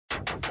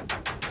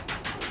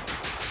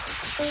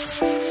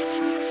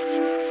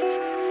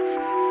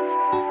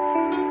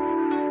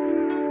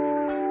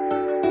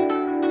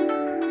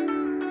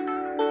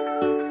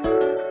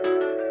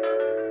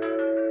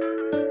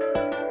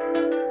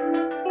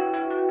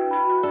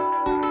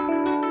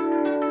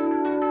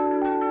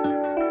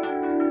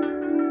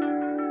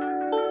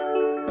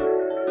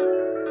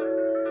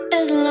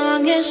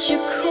as you're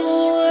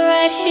cool,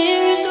 right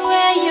here is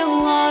where you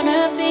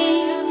wanna be.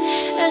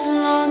 As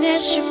long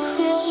as you're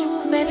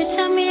cool, baby,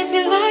 tell me if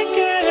you like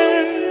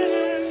it.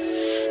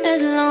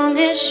 As long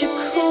as you're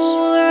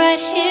cool,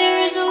 right here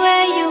is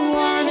where you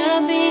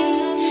wanna be.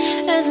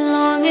 As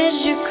long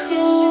as you're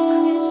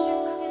cool.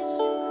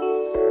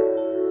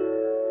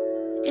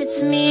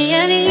 It's me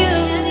and you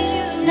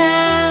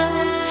now.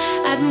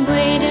 I've been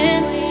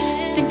waiting,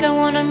 think I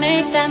wanna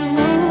make that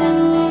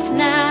move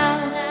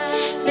now.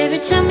 Baby,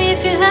 tell me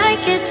if you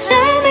like it,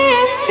 tell me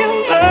if you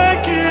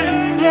like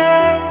it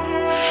now.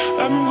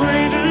 I'm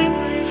waiting,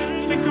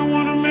 think I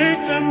wanna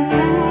make that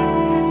move.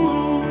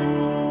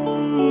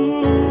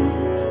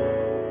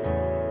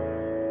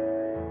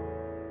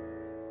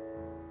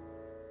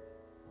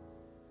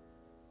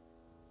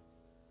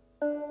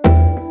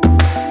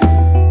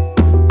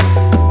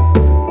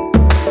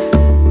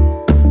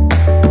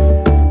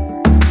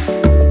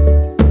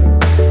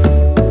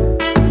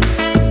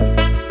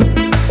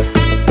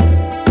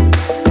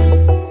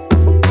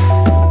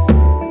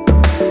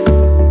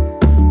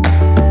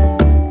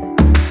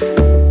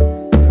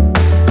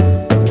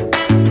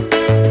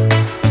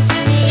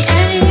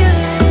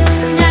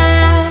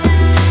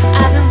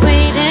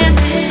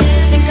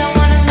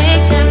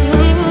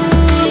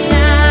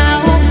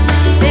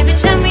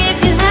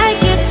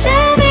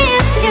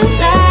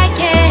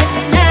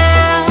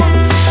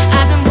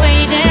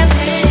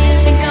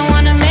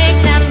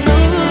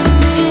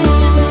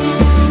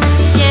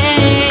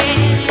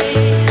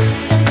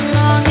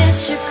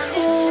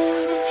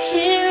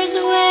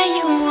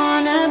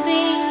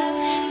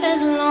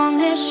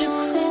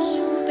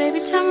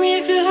 Tell me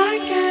if you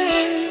like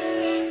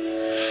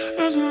it.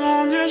 As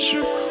long as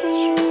you're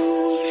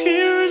cool,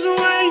 here is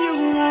where you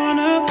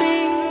wanna be.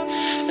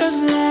 As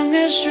long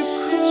as you're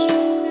cool.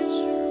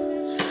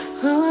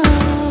 Ooh.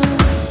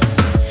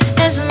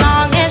 As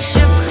long as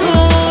you're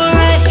cool,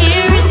 right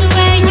here is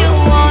where you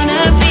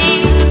wanna be.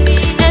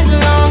 As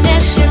long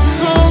as you're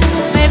cool,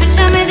 baby,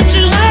 tell me that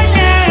you like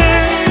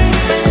it.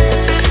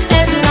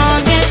 As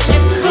long as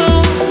you're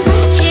cool,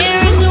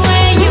 here is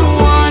where you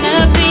wanna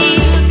be.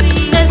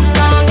 As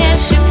long as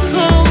you're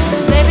cool,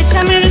 baby,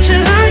 tell me that you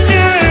like it.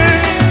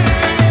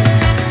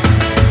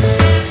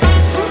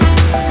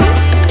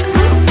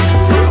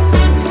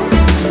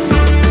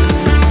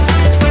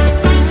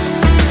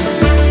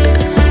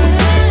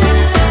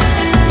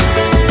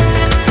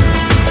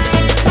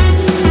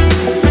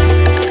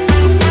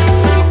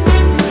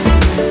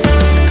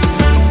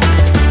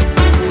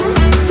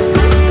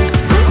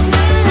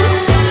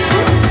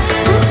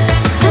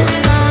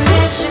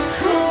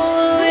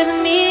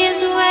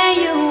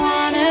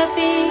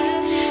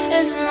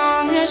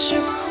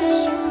 You're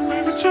cool,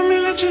 baby, tell me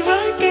that you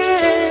like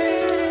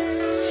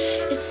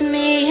it. It's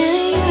me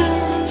and you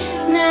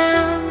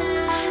now.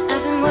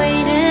 I've been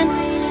waiting,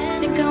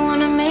 think I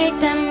wanna make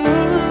that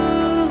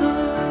move.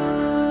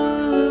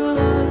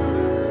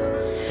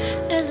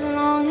 As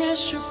long as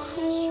you're cool.